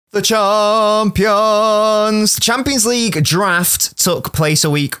The champions! The Champions League draft took place a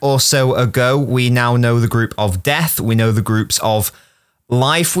week or so ago. We now know the group of death. We know the groups of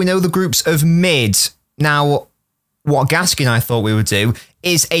life. We know the groups of mid. Now, what Gasky and I thought we would do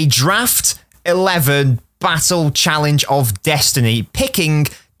is a draft 11 battle challenge of destiny, picking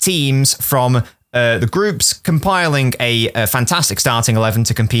teams from the groups, compiling a fantastic starting 11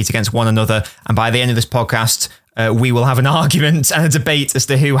 to compete against one another. And by the end of this podcast, we will have an argument and a debate as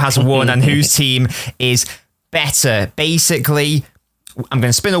to who has won and whose team is better. Basically, I'm going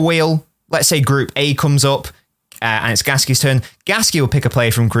to spin a wheel. Let's say Group A comes up and it's Gasky's turn. Gasky will pick a player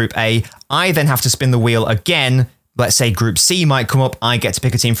from Group A. I then have to spin the wheel again. Let's say Group C might come up. I get to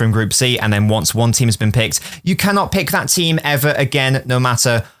pick a team from Group C. And then once one team has been picked, you cannot pick that team ever again, no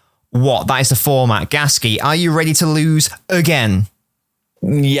matter what. That is the format. Gasky, are you ready to lose again?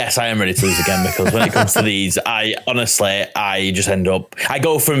 Yes, I am ready to lose again, because when it comes to these, I just end up. I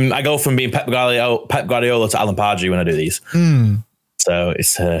go from being Pep Guardiola to Alan Pardew when I do these. So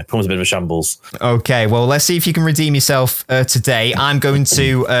it's becomes a bit of a shambles. Okay, well, let's see if you can redeem yourself today. I'm going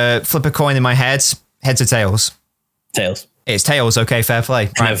to flip a coin in my head. Heads or tails? Tails. It's tails. Okay, fair play.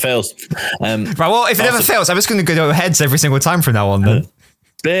 Right. It never fails. Right. Well, if it never fails, I'm just going to go heads every single time from now on. Then.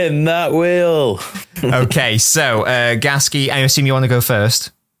 Spin that wheel. Okay, so Gasky, I assume you want to go first?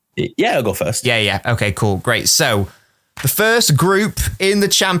 Yeah, I'll go first. Yeah. Okay, cool. Great. So the first group in the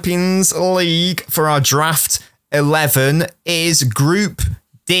Champions League for our draft 11 is Group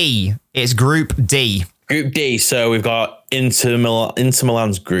D. It's Group D. Group D. So we've got Inter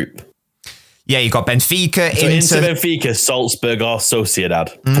Milan's group. Yeah, you've got Benfica, so Inter, Benfica, Salzburg, or Sociedad.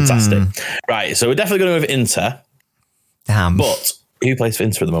 Fantastic. Right, so we're definitely going with Inter. Damn. But who plays for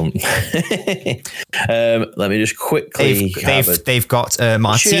Inter at the moment? Let me just quickly. They've got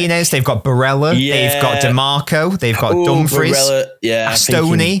Martinez. They've got Barella. Yeah. They've got DeMarco. They've got Dumfries. Barella, yeah,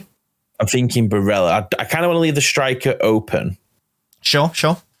 Astoni. I'm thinking Barella. I kind of want to leave the striker open. Sure.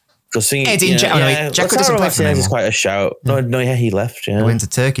 Because Edin Dzeko doesn't play for Martinez is quite a shout. No, he left. Yeah, he went to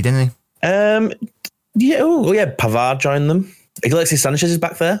Turkey, didn't he? Pavard joined them. Alexis Sanchez is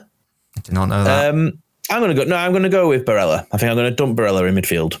back there. I did not know that. I'm going to go with Barella. I think I'm going to dump Barella in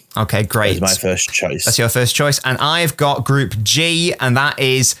midfield. Okay, great. That's my first choice. That's your first choice. And I've got Group G, and that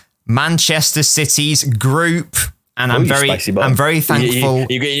is Manchester City's group. And I'm very thankful.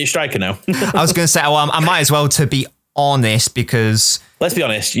 You're getting your striker now. I was going to say, I might as well, to be honest, because let's be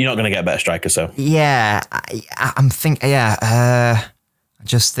honest, you're not going to get a better striker. So yeah, I'm thinking. Yeah,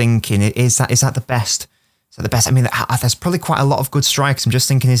 just thinking, is that the best? Is that the best? I mean, there's probably quite a lot of good strikers. I'm just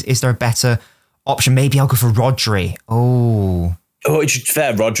thinking, is there a better option? Maybe I'll go for Rodri. It's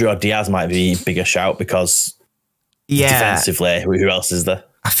fair. Rodri or Diaz might be a bigger shout, because defensively, who else is there?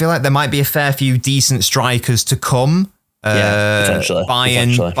 I feel like there might be a fair few decent strikers to come. Potentially.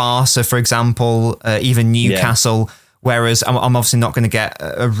 Bayern, Barca, for example, even Newcastle. Yeah. Whereas I'm obviously not going to get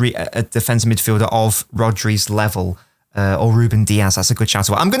a defensive midfielder of Rodri's level. Or Ruben Diaz. That's a good shout.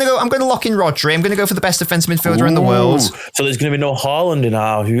 I'm going to lock in Rodri. I'm going to go for the best defensive midfielder in the world. So there's going to be no Haaland in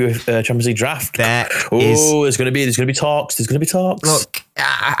our Champions League draft. There's going to be talks. Look,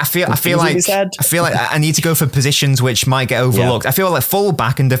 I feel like I need to go for positions which might get overlooked. I feel like full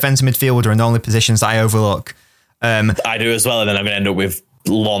back and defensive midfielder are the only positions I overlook. I do as well, and then I'm going to end up with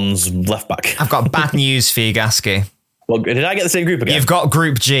Lon's left back. I've got bad news for you, Gasky. Well, did I get the same group again? You've got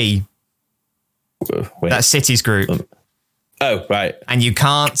Group G. Wait. That's City's group. Oh, right. And you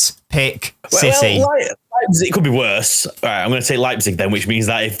can't pick City. Well, Leipzig, it could be worse. All right, I'm going to take Leipzig then, which means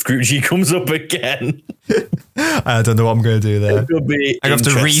that if Group G comes up again... I don't know what I'm going to do there. I have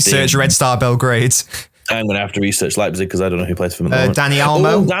to research Red Star Belgrade. I'm going to have to research Leipzig, because I don't know who plays for them at the moment. Dani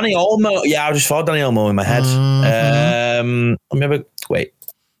Olmo. Dani Olmo. Yeah, I just thought Dani Olmo in my head. Wait.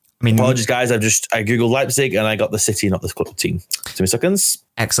 Apologies, guys. I Googled Leipzig and I got the City, not the club team. 2 seconds.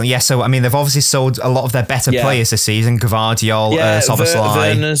 Excellent. Yeah, so, they've obviously sold a lot of their better players this season. Gvardiol, Szoboszlai.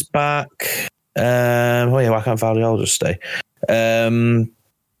 Werner's back. Why can't Gvardiol just stay?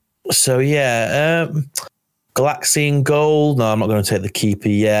 Galaxy in goal. No, I'm not going to take the keeper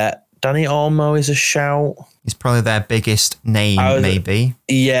yet. Dani Olmo is a shout. He's probably their biggest name, maybe.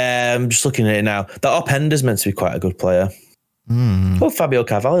 Yeah, I'm just looking at it now. That Openda's meant to be quite a good player. Fabio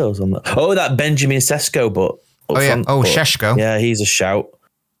Carvalho's on that. That Benjamin Sesko, but Šeško. Yeah, he's a shout.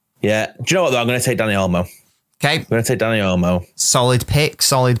 Yeah. Do you know what, though? I'm going to take Dani Olmo. Okay. I'm going to take Dani Olmo. Solid pick.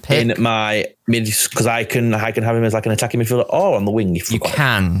 In my mid, because I can have him as like an attacking midfielder or on the wing. If you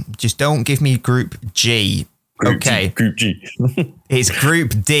can. Just don't give me Group G. Group G. It's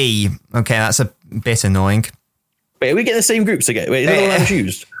Group D. Okay, that's a bit annoying. Wait, are we getting the same groups again? Wait, is that the one I'm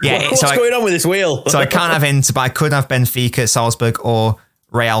confused? Yeah. What's going on with this wheel? So I can't have Inter, but I could have Benfica, Salzburg, or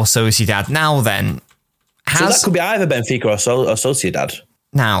Real Sociedad. Now then, So that could be either Benfica or Sociedad.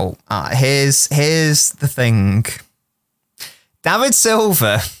 Now, here's the thing. David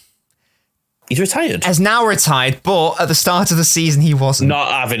Silva... He's retired. Has now retired, but at the start of the season, he wasn't.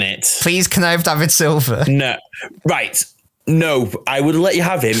 Not having it. Please, can I have David Silva? No. Right. No, I would let you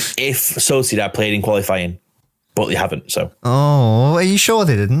have him if Sociedad played in qualifying, but they haven't, so. Oh, are you sure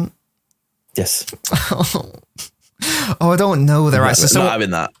they didn't? Yes. Oh, I don't know. They're right. So, not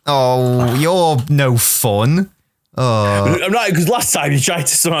having that. Oh, you're no fun. Oh. I'm not, because last time you tried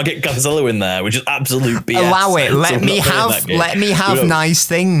to somehow get Cancelo in there, which is absolute BS. Allow it. So Let me have nice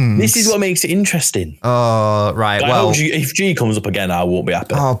things. This is what makes it interesting. Oh, right. Well, if G comes up again, I won't be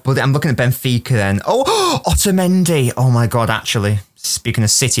happy. Oh, but I'm looking at Benfica then. Oh, Otamendi. Oh my God, actually. Speaking of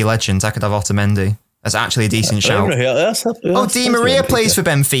City legends, I could have Otamendi. That's actually a decent shout. Di Maria plays for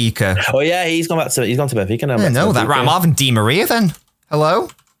Benfica. Oh yeah, he's gone to Benfica now. I know that. Right, I'm having Di Maria then. Hello?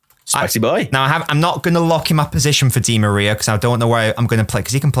 Spicy boy. Now I'm not going to lock in my position for Di Maria because I don't know where I'm going to play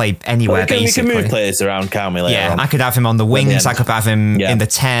because he can play anywhere. We can move players around, can't we? Yeah, I could have him on the wings. I could have him in the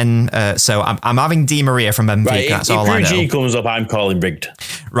 10. So I'm having Di Maria from Benfica. Right, that's all I know. If Group G comes up, I'm calling rigged.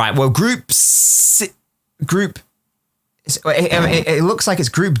 Right. Well, it looks like it's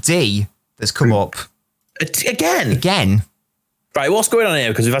Group D that's come up again. Right. What's going on here?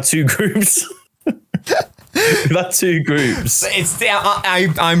 Because we've had two groups. We've had two groups.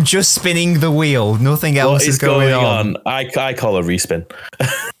 I'm just spinning the wheel. Nothing else is going on. I call a respin.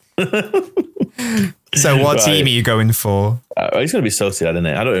 So what team are you going for? It's going to be Sociedad, isn't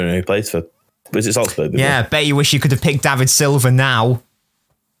it? I don't know who plays for. Is it Salzburg? Yeah, bet you wish you could have picked David Silva now.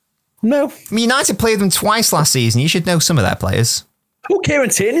 No. I mean, United played them twice last season. You should know some of their players. Oh, Kieran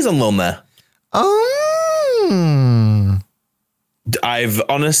Tierney's on loan there. Oh.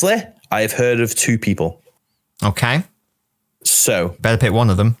 I've heard of two people. Okay. So better pick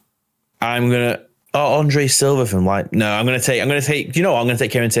one of them. I'm gonna Andre Silva from no, I'm gonna take do you know what? I'm gonna take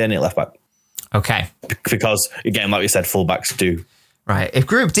Kieran Tierney at left back. Okay. Because again, like we said, fullbacks do. Right. If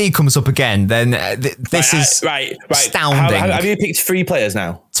Group D comes up again, then this is astounding. Have you picked 3 players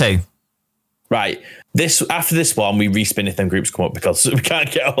now? 2. Right. After this one, we respin if them groups come up because we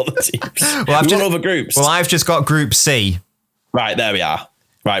can't get all the teams. Well, we want other groups. Well, I've just got Group C. Right, there we are.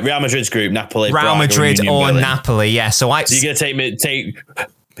 Right, Real Madrid's group, Napoli, Real Madrid or Napoli. Yeah. So you're gonna take. Are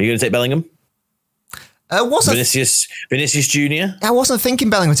you gonna take Bellingham? Vinicius Junior. I wasn't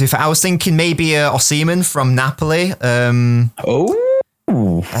thinking Bellingham too far. I was thinking maybe Osimhen from Napoli.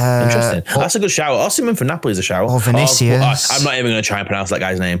 Interesting. That's a good shout. Osimhen from Napoli is a shout. Or Vinicius. I'm not even going to try and pronounce that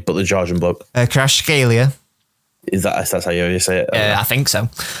guy's name, but the Georgian bloke. Kvaratskhelia. That's how you say it? I think so.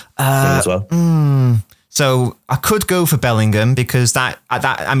 As well. So I could go for Bellingham because that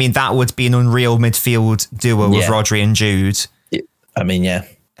would be an unreal midfield duo with Rodri and Jude. I mean, yeah.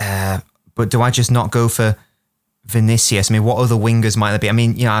 But do I just not go for Vinicius? I mean, what other wingers might there be? I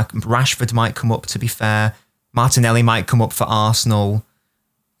mean, Rashford might come up, to be fair. Martinelli might come up for Arsenal.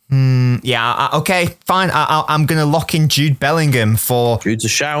 Okay, fine. I'm going to lock in Jude Bellingham for Jude's a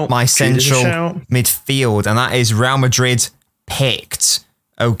shout. My central midfield, and that is Real Madrid picked.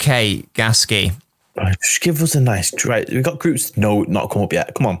 Okay, Gasky. Right, just give us a nice... Right, we've got groups... No, not come up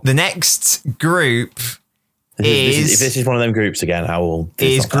yet. Come on. The next group is... If this is one of them groups again, I will...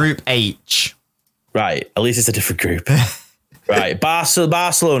 Is Group H. Right, at least it's a different group. Right,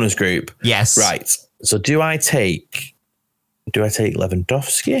 Barcelona's group. Yes. Right, so do I take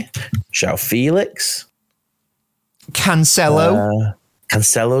Lewandowski? Shout Felix? Cancelo?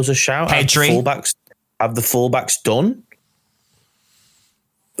 Cancelo's a shout. Pedri? Have the fullbacks done?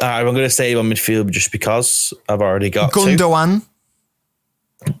 I'm going to say on midfield just because I've already got Gundogan.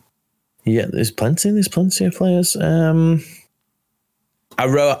 Yeah, there's plenty of players. Araujo,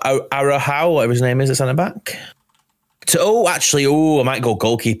 whatever his name is, at centre back. I might go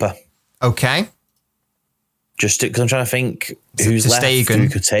goalkeeper. Okay. Just because I'm trying to think who's left,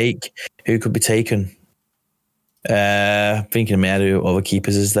 who could be taken. Thinking in my head who other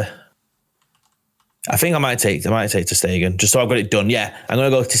keepers is there. I think I might take ter Stegen just so I've got it done. Yeah, I'm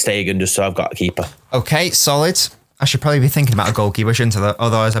going to go to Stegen just so I've got a keeper. Okay, solid. I should probably be thinking about a goalkeeper, shouldn't I?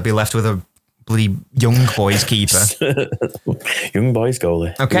 Otherwise, I'd be left with a bloody young boys keeper. Young boys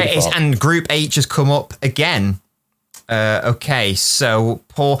goalie. Okay, and Group H has come up again. Okay, so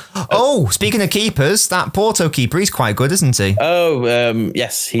speaking of keepers, that Porto keeper, he's quite good, isn't he?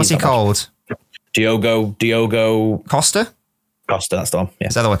 Yes. What's he called? Diogo Costa? Costa, that's the one. Yeah.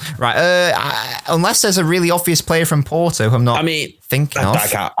 Is that the one? Right. Unless there's a really obvious player from Porto, I'm not thinking of.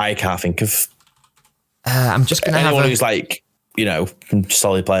 I can't think of. I'm just going to have anyone who's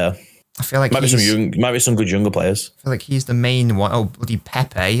solid player. I feel like might be some good younger players. I feel like he's the main one. Oh, bloody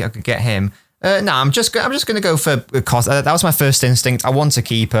Pepe! I could get him. No, I'm just going to go for Costa. That was my first instinct. I want a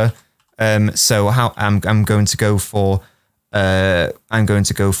keeper. So I'm going to go for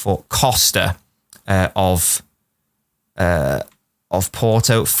Costa of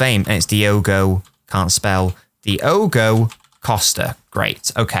Porto fame, and it's Diogo. Can't spell Diogo Costa.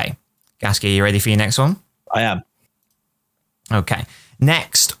 Great. Okay, Gasky, are you ready for your next one? I am. Okay.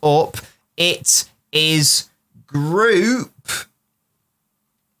 Next up, it is Group.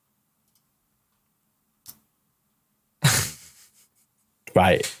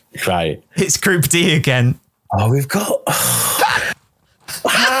 Right. It's Group D again. Oh, we've got.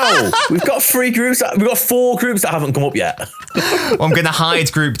 How? We've got 3 groups. We've got 4 groups that haven't come up yet. Well, I'm going to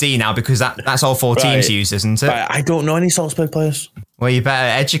hide Group D now because that's all 4 teams use, isn't it? Right, I don't know any Salzburg players. Well, you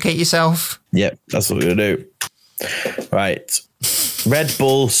better educate yourself. Yep, that's what we're going to do. Right. Red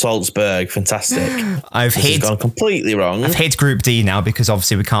Bull Salzburg. Fantastic. This has gone completely wrong. I've hid Group D now because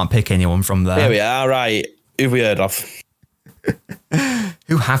obviously we can't pick anyone from there. There we are. Right. Who have we heard of?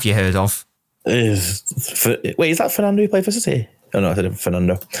 Who have you heard of? Wait, is that Fernando who played for City? Oh, no, I said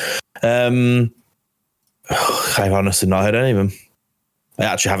Fernando. I've honestly not heard any of them. I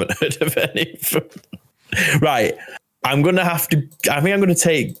actually haven't heard of any of them. Right. I'm just going to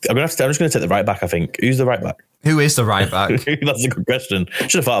take the right back, I think. Who's the right back? Who is the right back? That's a good question.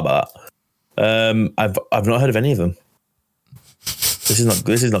 Should have thought about that. I've not heard of any of them. This is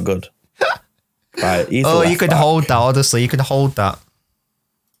not good. Right. Oh, you could hold that, honestly. You could hold that.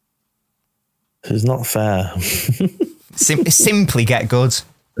 This is not fair. Simply get good.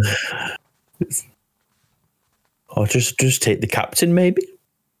 Or just take the captain, maybe?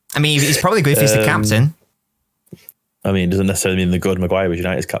 I mean, he's probably good if he's the captain. I mean, it doesn't necessarily mean the good Maguire was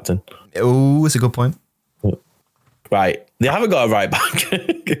United's captain. Oh, that's a good point. Right. They haven't got a right back,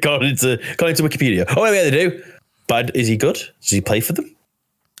 according to Wikipedia. Oh, yeah, they do. But is he good? Does he play for them?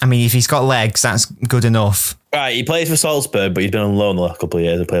 I mean, if he's got legs, that's good enough. Right, he plays for Salzburg, but he's been on loan the last couple of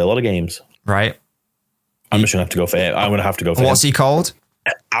years. He played a lot of games. Right. I'm just going to have to go for him. I'm going to have to go for him. What's he called?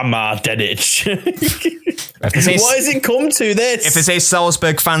 Amar Dedic. What has it come to this? If there's any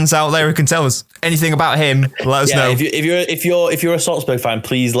Salzburg fans out there who can tell us anything about him, let us know. If you're a Salzburg fan,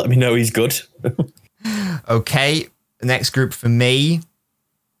 please let me know he's good. Okay, the next group for me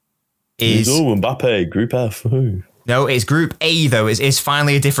is Mbappe, Group F. Ooh. No, it's Group A though. It's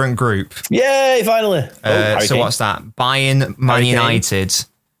finally a different group. Yay! Finally. So what's that? Bayern, Man United.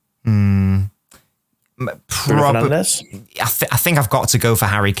 Fernandes? I think I've got to go for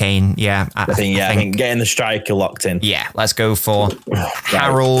Harry Kane. Yeah, I think getting the striker locked in. Yeah, let's go for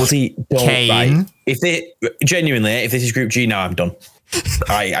Harold Kane. Right. If this is Group G now, I'm done.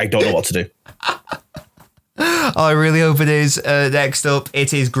 I don't know what to do. Oh, I really hope it is. Next up,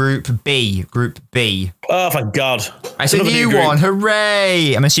 it is Group B. Group B. Oh, thank God. It's a new one.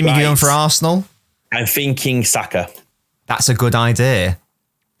 Hooray. I'm assuming you're going for Arsenal. I'm thinking Saka. That's a good idea.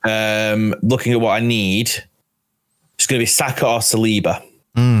 Looking at what I need, it's going to be Saka or Saliba.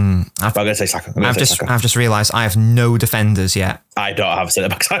 I'm going to say Saka. I've just realised I have no defenders yet. I don't have centre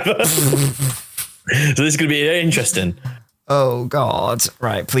backs either. So this is going to be interesting. Oh God!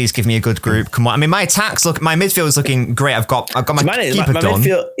 Right, please give me a good group. Come on. I mean, my midfield is looking great. I've got my keeper done.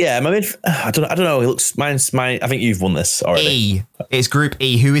 Midfield, yeah, my midfield. I don't know. It looks mine's. I think you've won this already. E. It's Group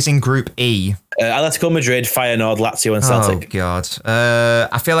E. Who is in Group E? Atletico Madrid, Feyenoord, Lazio, and Celtic. Oh God!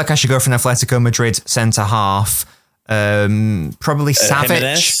 I feel like I should go for an Atletico Madrid centre half. Probably Savic.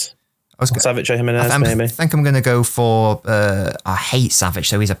 Jimenez. Savic or Jimenez, maybe. I think I'm going to go for. I hate Savic,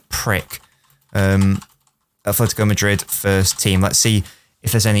 so he's a prick. Atletico Madrid first team. Let's see if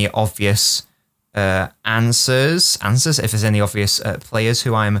there's any obvious answers. If there's any obvious players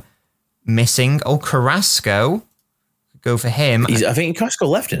who I'm missing. Oh, Carrasco. Go for him. I think Carrasco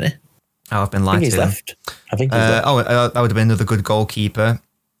left, isn't he? Oh, I've been lied to. He's left. I think he's left. That would have been another good goalkeeper.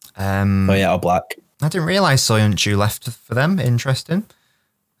 Or Black. I didn't realise Soyuncu left for them. Interesting.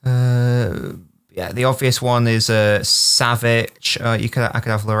 The obvious one is Savic. I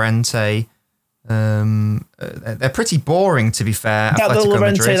could have Llorente. They're pretty boring, to be fair. Is that the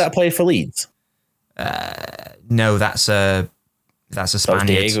Llorente that played for Leeds? No, that's a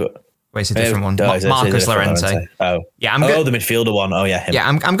Spaniard. Wait, it's a different one. Marcus Llorente. Oh, yeah. The midfielder one. Oh, yeah. Him. Yeah,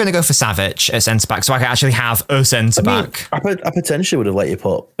 I'm going to go for Savic at centre back, so I can actually have a centre back. I potentially would have let you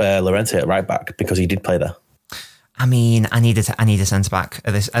put Llorente at right back because he did play there. I mean, I need a centre back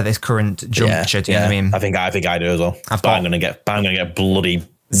at this current juncture. Do you know what I mean? I think I do as well. I'm going to get bloody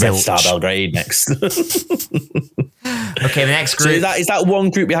Red Star Belgrade next. Okay, the next group. So is that one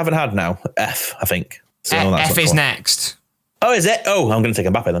group we haven't had now? F, I think. So F is next. Oh, is it? Oh, I'm going to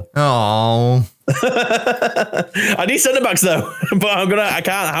take Mbappe then. Oh. I need centre backs though, but I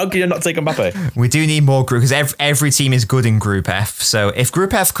can't. How can you not take Mbappe? We do need more group because every team is good in Group F. So if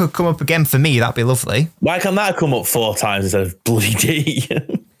Group F could come up again for me, that'd be lovely. Why can't that come up 4 times instead of bloody D?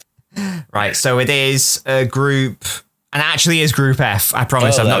 Right, so it is a group, and actually is Group F. I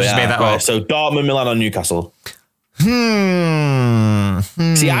promise, I've not just made that up. So Dortmund, Milan, or Newcastle. See,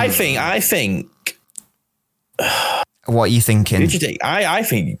 I think. What are you thinking? Who'd you take? I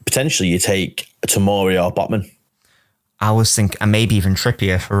think potentially you take Tomori or Botman. I was thinking, and maybe even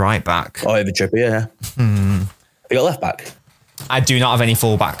Trippier for right back. Or even Trippier, yeah. Have you got left back? I do not have any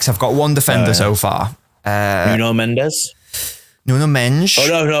fullbacks. I've got one defender so far. Nuno Mendes. Nuno Mendes. Oh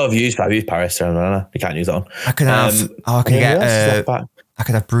no, I've used Paris. No, you can't use that one. I could have. I could get. I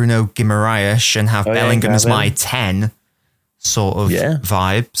could have Bruno Guimaraes and have Bellingham as my 10 sort of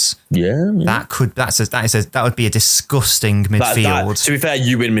vibes. Yeah. That would be a disgusting midfield. To be fair,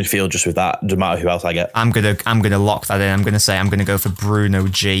 you win midfield just with that. Doesn't matter who else I get. I'm gonna lock that in. I'm gonna go for Bruno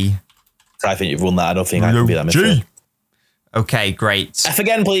G. So I think you've won that. I don't think I can be that midfield. Okay, great. F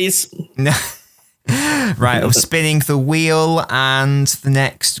again, please. Right, I'm spinning the wheel, and the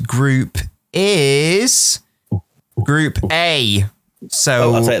next group is Group A.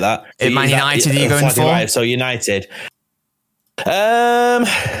 So I'll take that. So Man United, are you going for? Right, so United.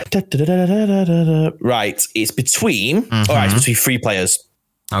 Right, it's between. All right, it's between 3 players.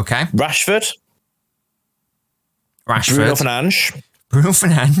 Okay. Rashford. Bruno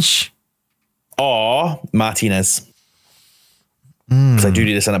Fernandes. Or Martinez. Because I do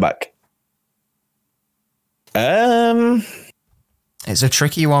need a centre back. It's a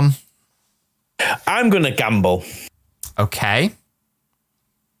tricky one. I'm gonna gamble. Okay.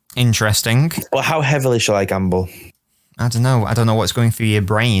 Interesting. Well, how heavily shall I gamble? I don't know. I don't know what's going through your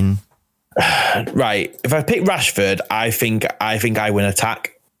brain. Right. If I pick Rashford, I think I win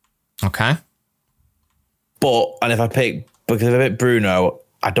attack. Okay. If I pick Bruno,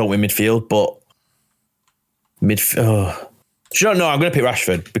 I don't win midfield. But midfield. No, I'm going to pick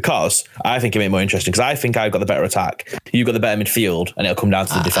Rashford because I think it made it more interesting. Because I think I've got the better attack. You've got the better midfield, and it'll come down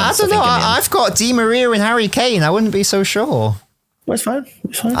to the defense. I don't know. I've got Di Maria and Harry Kane. I wouldn't be so sure. Well, it's fine.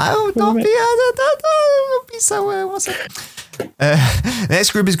 I would not be. I don't be so. What's it?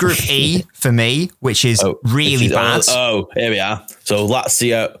 Next group is Group E for me, which is really bad. Here we are. So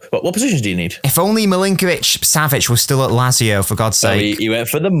Lazio. What positions do you need? If only Milinkovic Savic was still at Lazio, for God's sake. He went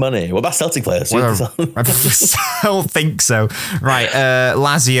for the money. What about Celtic players? I don't think so. Right,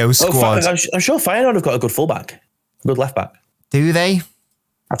 Lazio squad. I'm sure Feyenoord have got a good fullback, good left back. Do they?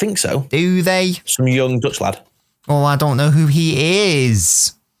 I think so. Do they? Some young Dutch lad. Well, I don't know who he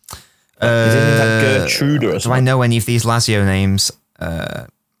is. Is it like Gertrude or something? Do I know any of these Lazio names?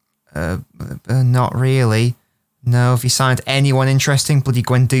 Not really. No, have you signed anyone interesting? Bloody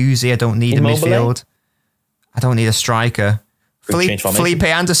Guendouzi. I don't need a midfield. I don't need a striker. Felipe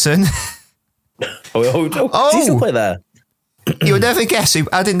Anderson. Does he still play there? You would never guess who.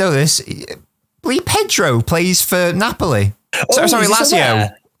 I didn't know this. Pedro plays for Napoli. Sorry,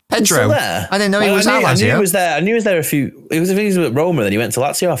 Lazio. Pedro. I didn't know he was at Lazio. I knew he was there a few. He was at Roma, then he went to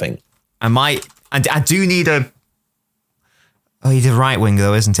Lazio, I think. I do need a. Oh, he's a right winger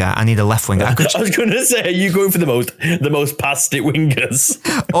though, isn't he? I need a left winger. I was going to say, are you going for the most past it wingers?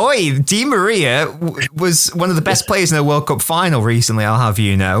 Oi, Di Maria was one of the best players in the World Cup final recently. I'll have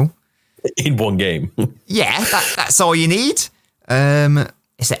you know. In one game. Yeah, that's all you need. Is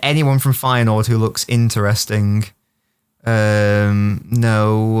there anyone from Feyenoord who looks interesting?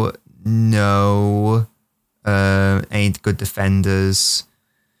 No. Ain't good defenders.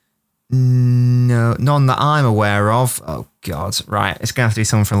 No, none that I'm aware of. Oh God! Right, it's gonna have to be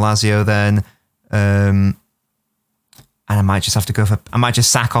someone from Lazio then. And I might just have to I might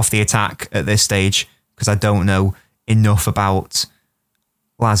just sack off the attack at this stage because I don't know enough about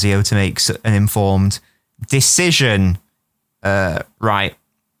Lazio to make an informed decision. Right.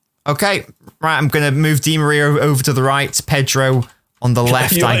 Okay. Right. I'm gonna move Di Maria over to the right. Pedro on the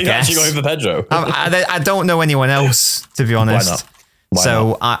left. I guess. You're actually going for Pedro. I don't know anyone else, to be honest. Why not?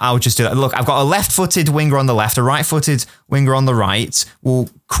 So I'll just do that. Look, I've got a left-footed winger on the left, a right-footed winger on the right. We'll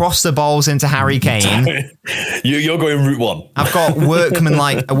cross the balls into Harry Kane. You're going route one. I've got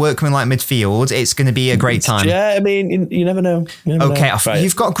workmanlike midfield. It's going to be a great time. Yeah, I mean, you never know. Right.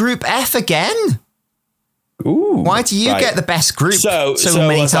 You've got Group F again. Ooh. Why do you get the best group so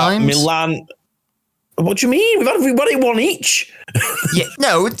many times? Milan. What do you mean? We've had it one each. Yeah,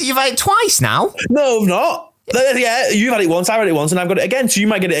 no, you've had it twice now. No, I've not. Yeah, you've had it once, I've had it once, and I've got it again. So you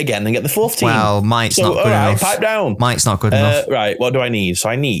might get it again and get the fourth team. Well, Mike's not good enough. Pipe down. Mike's not good enough. Right, what do I need? So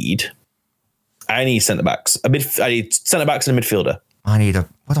I need I need centre backs. I need centre backs and a midfielder.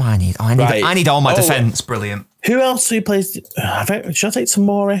 What do I need? I need all my defence. Brilliant. Who else do you play? Should I take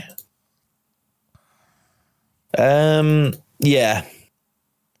Tomori? Yeah.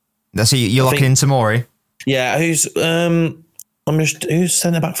 So you're locking in Tomori? Yeah. Who's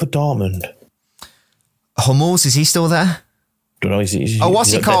centre back for Dortmund? Hummels, is he still there? Don't know.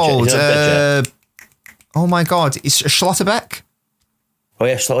 What's he called? Oh my God, is Schlotterbeck? Oh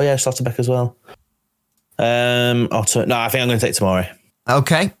yeah, Schlotterbeck as well. No, I think I'm going to take Tomori.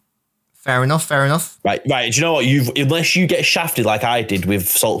 Okay, fair enough. Right. Do you know what? Unless you get shafted like I did with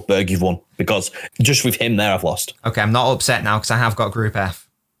Salzburg, you've won, because just with him there, I've lost. Okay, I'm not upset now because I have got Group F.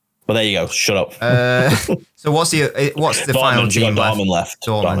 Well, there you go. Shut up. So what's the final team left?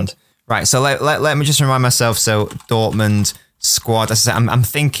 Dortmund. Right. So let me just remind myself. So Dortmund squad. As I said, I'm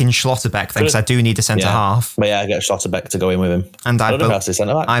thinking Schlotterbeck then, because I do need a centre half. But yeah, I get Schlotterbeck to go in with him. And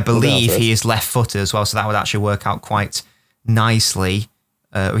I believe he is left-footed as well, so that would actually work out quite nicely.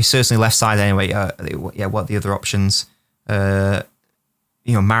 He's certainly left side anyway. What are the other options?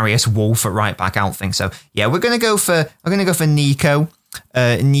 Marius Wolf at right back. I don't think so. Yeah, I'm gonna go for Nico.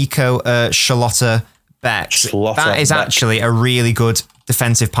 Nico Schlotterbeck. That is actually a really good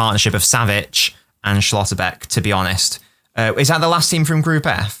defensive partnership of Savic and Schlotterbeck, to be honest. Is that the last team from Group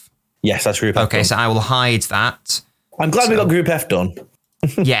F? Yes, that's Group F. Okay, so I will hide that. I'm glad we got Group F done.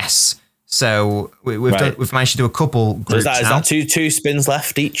 Yes. So we've managed to do a couple groups Is that two spins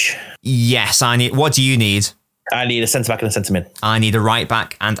left each? Yes, what do you need? I need a centre back and a centre mid. I need a right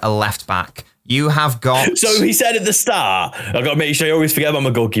back and a left back. You have got... So he said at the start, I've got to make sure I always forget about my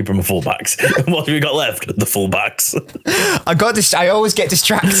goalkeeper and my fullbacks. What have we got left? The fullbacks. I always get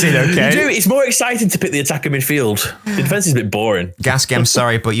distracted, okay? You do. It's more exciting to pick the attacker midfield. The defence is a bit boring. Gasky, I'm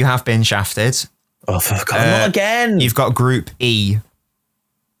sorry, but you have been shafted. Oh, for God, not again. You've got Group E.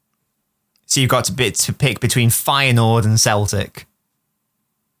 So you've got to pick between Feyenoord and Celtic.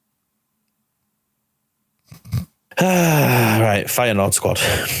 Right, Feyenoord squad.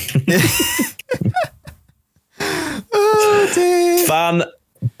 Oh, dear. Fan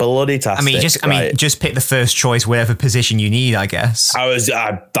bloody tastic. Just pick the first choice, whatever position you need, I guess.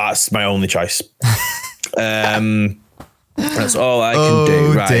 That's my only choice. That's all I can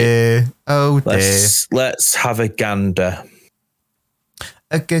do. Right. Dear. Oh dear. Let's have a gander.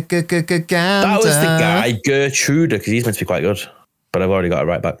 Gander. That was the guy, Gertrude, because he's meant to be quite good, but I've already got it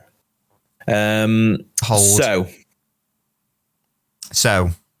right back. Hold. So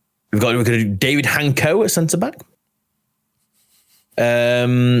we're going to do David Hanko at centre back.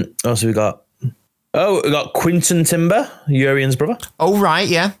 Also we got Quinton Timber, Urian's brother. Oh right,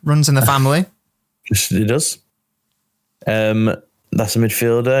 yeah, runs in the family. It does. That's a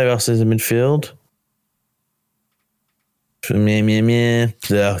midfielder. Who else is a midfield? I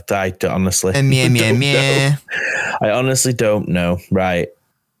don't, honestly. I honestly don't know. Right.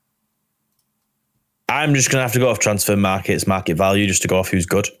 I'm just gonna have to go off transfer market value, just to go off who's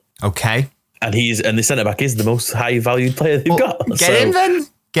good. Okay. And the centre back is the most high valued player they've got. Get him then.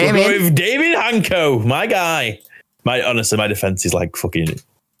 Get him in. With David Hanko, my guy. My defense is like fucking.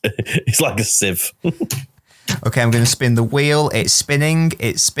 It's like a sieve. Okay, I'm going to spin the wheel. It's spinning,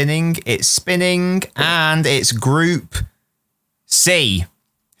 and it's Group C.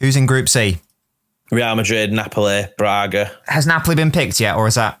 Who's in Group C? Real Madrid, Napoli, Braga. Has Napoli been picked yet, or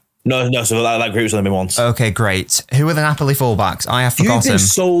is that? No. So that group's only been once. Okay, great. Who are the Napoli fullbacks? I have forgotten. You've been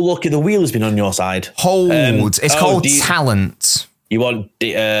so lucky. The wheel has been on your side. Hold. It's called talent. You want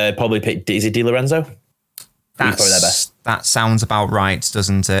probably pick? Is it Di Lorenzo? That's probably their best. That sounds about right,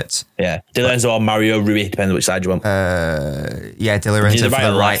 doesn't it? Yeah, Di Lorenzo or Mario Rui, depends which side you want. Yeah, Di Lorenzo for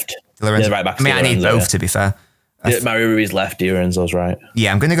the right. Di Lorenzo right back. I need both, to be fair. Mario Rui's left, Di Lorenzo's right.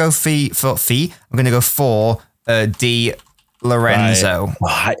 Yeah, I'm going to go I'm going to go for Di Lorenzo.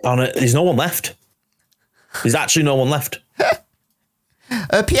 Right. There's no one left. There's actually no one left.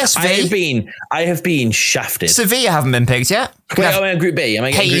 PSV. I have been shafted. Sevilla haven't been picked yet. Wait, am I in Group B?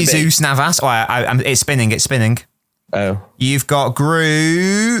 Jesus Navas. Oh, it's spinning. Oh. You've got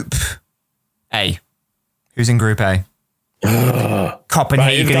Group A. Who's in Group A?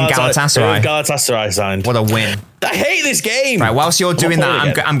 Copenhagen and Galatasaray. Galatasaray signed. What a win. I hate this game. Right, whilst you're doing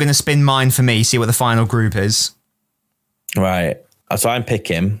that, I'm going to spin mine for me, see what the final group is. Right. So I'm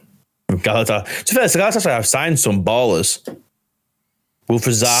picking Galatasaray. To be fair, Galatasaray have signed some ballers.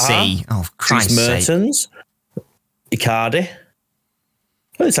 Wilfried Zaha. C. Oh, Christ's sake. Mertens. Icardi.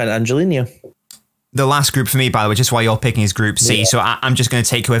 Well, they signed Angelino. The last group for me, by the way, just why you're picking is Group C. Yeah. So I'm just going to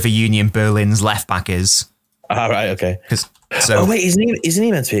take whoever Union Berlin's left back is. All right, okay. Oh wait, isn't he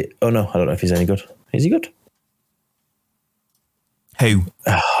meant to be? Oh no, I don't know if he's any good. Is he good? Who?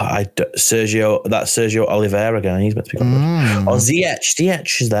 Sergio Oliveira guy. He's meant to be good. Or Ziyech.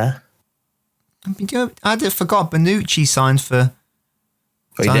 Ziyech is there. I forgot Bonucci signed for.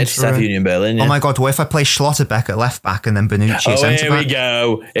 Oh, he did. He's for Union Berlin. Yeah. Oh my God! What if I play Schlotterbeck at left back and then Bonucci at centre back?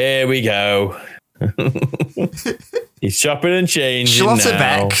 Here we go. He's chopping and changing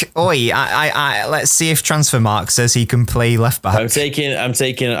Schlotterbeck. Now. Oi! I let's see if Transfermarkt says he can play left back. I'm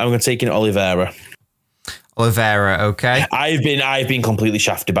taking Oliveira. Oliveira, okay. I've been completely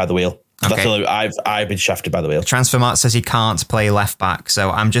shafted by the wheel. Okay. I've been shafted by the wheel. Transfermarkt says he can't play left back,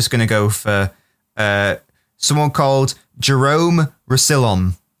 so I'm just going to go for someone called Jerome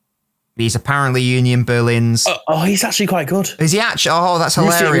Roussillon. He's apparently Union Berlin's. Oh, he's actually quite good. Is he actually? Oh, that's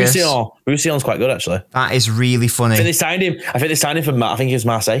hilarious. Roussillon's quite good, actually. That is really funny. I think they signed him from. I think it was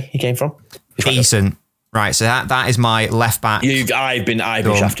Marseille. He came from. Decent. Right, so that is my left back. I've been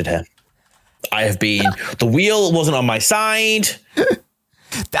shafted here. I have been. The wheel wasn't on my side.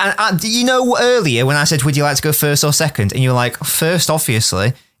 You know, earlier when I said, would you like to go first or second? And you were like, first,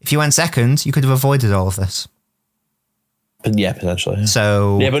 obviously. If you went second, you could have avoided all of this. But yeah, potentially. Yeah.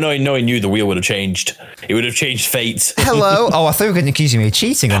 So yeah, but knowing you, the wheel would have changed. It would have changed fate. Hello. Oh, I thought you were going to accuse me of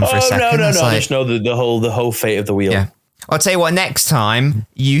cheating then for a second. No. I just know the whole fate of the wheel. Yeah. I'll tell you what, next time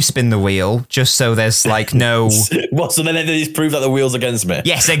you spin the wheel, just so there's like no. What? So then it's proof that the wheel's against me.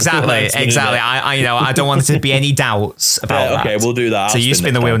 Yes, exactly. I don't want there to be any doubts about that. Okay, we'll do that. So you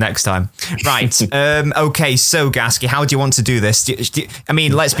spin the wheel next time. Right. Okay, so Gasky, how do you want to do this? I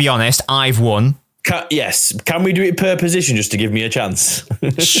mean, let's be honest, I've won. Yes. Can we do it per position just to give me a chance?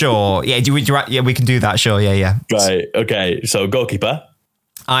 Sure. Yeah, yeah, we can do that. Sure. Yeah. Right. Okay. So goalkeeper.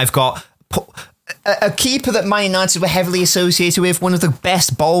 I've got a keeper that Man United were heavily associated with, one of the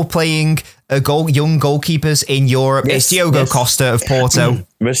best ball-playing young goalkeepers in Europe. Yes, it's Diogo Costa of Porto.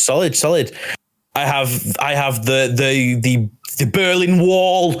 Solid. I have the Berlin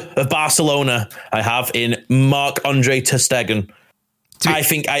Wall of Barcelona. I have in Marc-Andre ter Stegen. I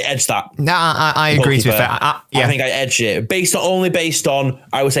think I edged that. No, I agree, to be fair. I think I edged it based on,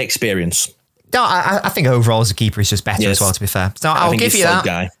 I would say, experience. No, I think overall as a keeper, he's just better as well, to be fair. So I'll give you that.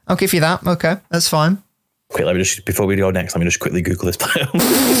 Guy. I'll give you that. Okay, that's fine. Quick, before we go next, let me just quickly Google this player.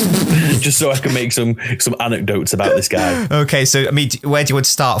 Just so I can make some anecdotes about this guy. Okay, so I mean, where do you want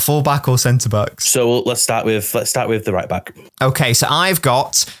to start? Full back or centre backs? So let's start with the right back. Okay, so I've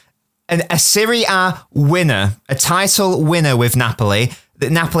got a Serie A winner, a title winner with Napoli.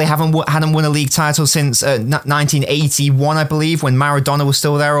 That Napoli hadn't won a league title since 1981, I believe, when Maradona was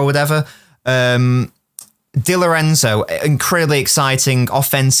still there or whatever. Di Lorenzo, incredibly exciting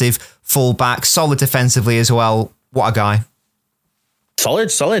offensive fullback, solid defensively as well. What a guy.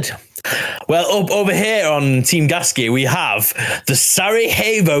 Solid. Well, over here on Team Gasky, we have the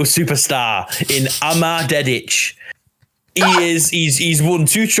Sarajevo superstar in Amar Dedic. He's won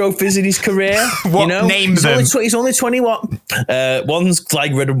 2 trophies in his career. What name them? He's only 21. One's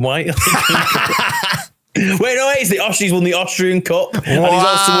like red and white. He's won the Austrian Cup. Wow.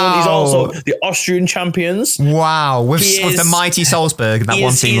 And he's also the Austrian champions. Wow. With the mighty Salzburg, that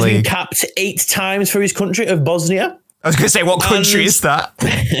one team league. He's been capped 8 times for his country of Bosnia. I was going to say, what country is that?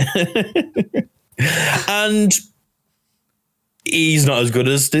 And he's not as good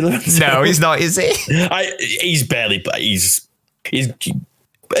as Di Lorenzo. No, he's not, is he? He's barely, but he's to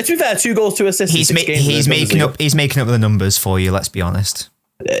be fair, 2 goals, 2 assists. He's making up the numbers for you, let's be honest.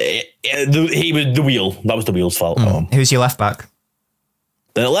 He was the wheel. That was the wheel's fault. Who's your left back?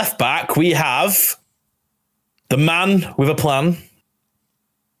 The left back, we have the man with a plan,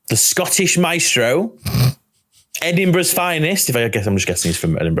 the Scottish maestro, Edinburgh's finest. I guess I'm just guessing he's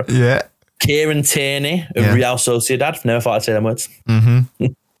from Edinburgh. Yeah. Kieran Tierney of Real Sociedad. Never thought I'd say them words. Mm-hmm.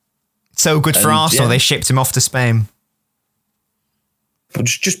 So good for Arsenal. They shipped him off to Spain. But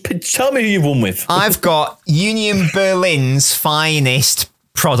just tell me who you've won with. I've got Union Berlin's finest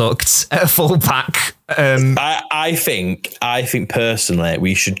product at fullback. I think personally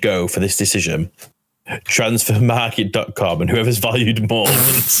we should go for this decision transfermarket.com and whoever's valued more.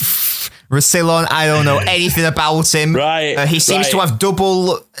 Roussillon, I don't know anything about him. Right. He seems to have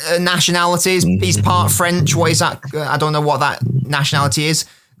double nationalities. He's part French. What is that? I don't know what that nationality is.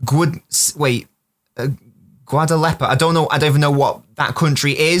 Guadeloupe. I don't know. I don't even know what that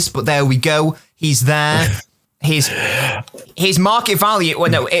country is, but there we go. He's there. His market value.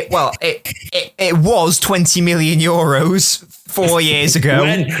 Well, no. It was 20 million euros 4 years ago.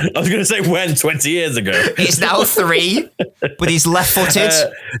 I was going to say when 20 years ago. It's now 3, but he's left-footed.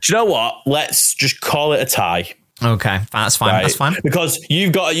 Do you know what? Let's just call it a tie. Okay, that's fine. Right? That's fine. Because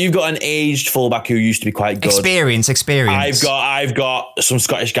you've got an aged fullback who used to be quite good. Experience. I've got some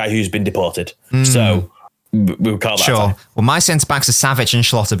Scottish guy who's been deported. So We'll call that. Sure. Time. Well, my centre backs are Savic and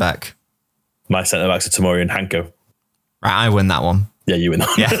Schlotterbeck. My centre backs are Tomori and Hanko. Right, I win that one. Yeah, you win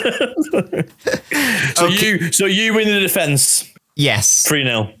that. Yeah. So you win the defence. Yes.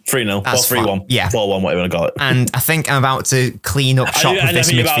 3-0. 3-0. Or 3-1. Yeah. 4-1, whatever you want to call it. And I think I'm about to clean up shop with this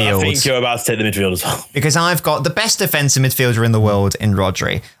midfield. I think you're about to take the midfield as well. Because I've got the best defensive midfielder in the world in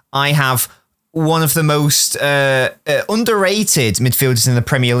Rodri. I have one of the most underrated midfielders in the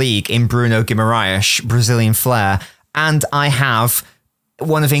Premier League in Bruno Guimaraes, Brazilian flair. And I have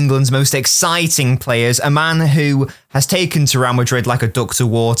one of England's most exciting players, a man who has taken to Real Madrid like a duck to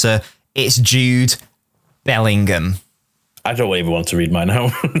water. It's Jude Bellingham. I don't even want to read mine now.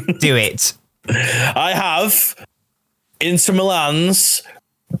 Do it. I have Inter Milan's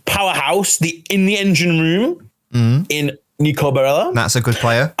powerhouse, in the engine room, in Nico Barella. That's a good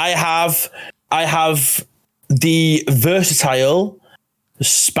player. I have the versatile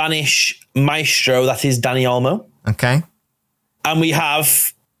Spanish maestro that is Dani Olmo. Okay. And we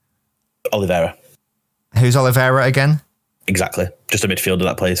have Oliveira. Who's Oliveira again? Exactly. Just a midfielder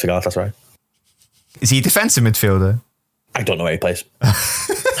that plays for Galatasaray. Is he a defensive midfielder? I don't know where he plays.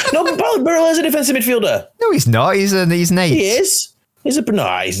 No, Barella is a defensive midfielder. No, he's not. He's an 8. He is. He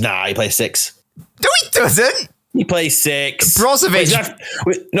plays 6. No, he doesn't. He plays 6. Brozovic.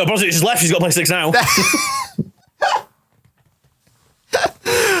 Brozovic is left. He's got to play 6 now.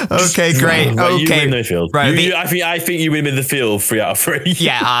 Okay, great. Right, okay. You win the midfield. Right, I think you win midfield 3 out of 3.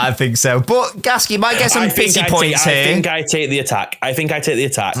 Yeah, I think so. But Gasky might get some pity points here. I think I take the attack.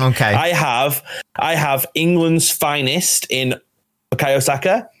 Okay. I have England's finest in Bukayo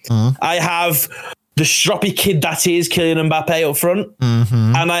Saka. I have the stroppy kid that is Kylian Mbappe up front.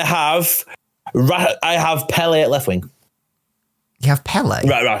 Mm-hmm. And I have Pele at left wing. You have Pele?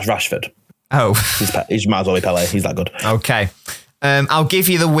 Rashford. Oh. He's might as well be Pele. He's that good. Okay. I'll give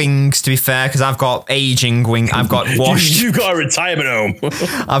you the wings, to be fair, because I've got aging wing. I've got washed. You've got a retirement home.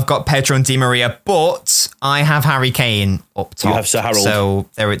 I've got Pedro and Di Maria, but I have Harry Kane up top. You have Sir Harold. So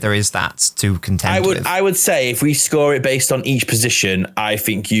there is that to contend with. I would say if we score it based on each position, I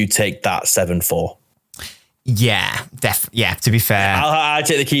think you take that 7-4. Yeah, to be fair. I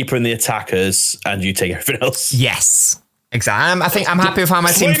take the keeper and the attackers, and you take everything else. Yes. Exactly. I think I'm happy with how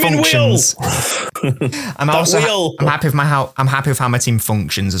my team functions. I'm happy with how my team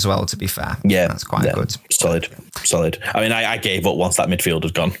functions as well, to be fair. Yeah. That's quite good. Solid. I mean, I gave up once that midfield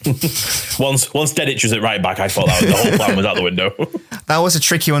had gone. once Dedic was at right back, I thought that the whole plan was out the window. That was a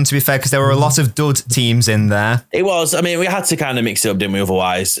tricky one, to be fair, because there were a lot of dud teams in there. It was. I mean, we had to kind of mix it up, didn't we?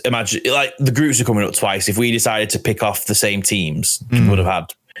 Otherwise, imagine like the groups are coming up twice. If we decided to pick off the same teams, the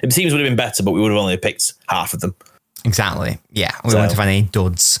teams would have been better, but we would have only picked half of them. Exactly. Yeah. We won't have any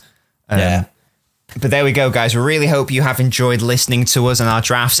duds. Yeah. But there we go, guys. We really hope you have enjoyed listening to us and our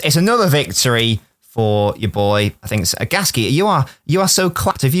drafts. It's another victory for your boy. I think it's Gasky. You are so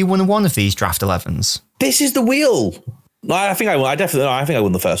clapped. Have you won one of these draft 11s? This is the wheel. I think I won. I think I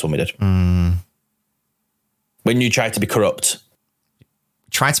won the first one we did. When you tried to be corrupt.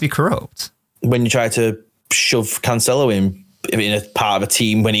 Tried to be corrupt? When you tried to shove Cancelo in a part of a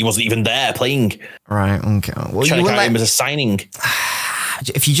team when he wasn't even there playing. Right. Okay. Well, trying to carry him as a signing.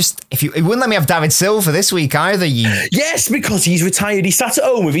 If you wouldn't let me have David Silva this week either. Yes, because he's retired. He sat at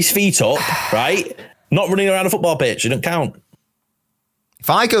home with his feet up, right? Not running around a football pitch. It don't count. If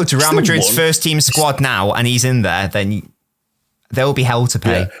I go to Real Madrid's first team squad now and he's in there, then there will be hell to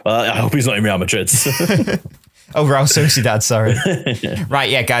pay. Yeah. Well, I hope he's not in Real Madrid. Oh, Real Sociedad, sorry. Right,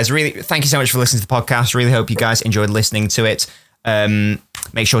 yeah, guys, really, thank you so much for listening to the podcast. Really hope you guys enjoyed listening to it.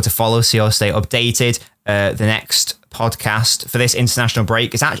 Make sure to follow so you'll stay updated. The next podcast for this international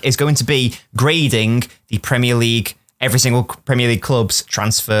break is going to be grading the Premier League, every single Premier League club's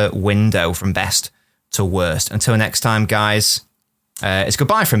transfer window from best to worst. Until next time, guys, it's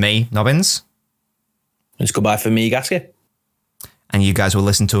goodbye from me, Nobbins. It's goodbye from me, Gasky. And you guys will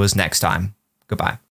listen to us next time. Goodbye.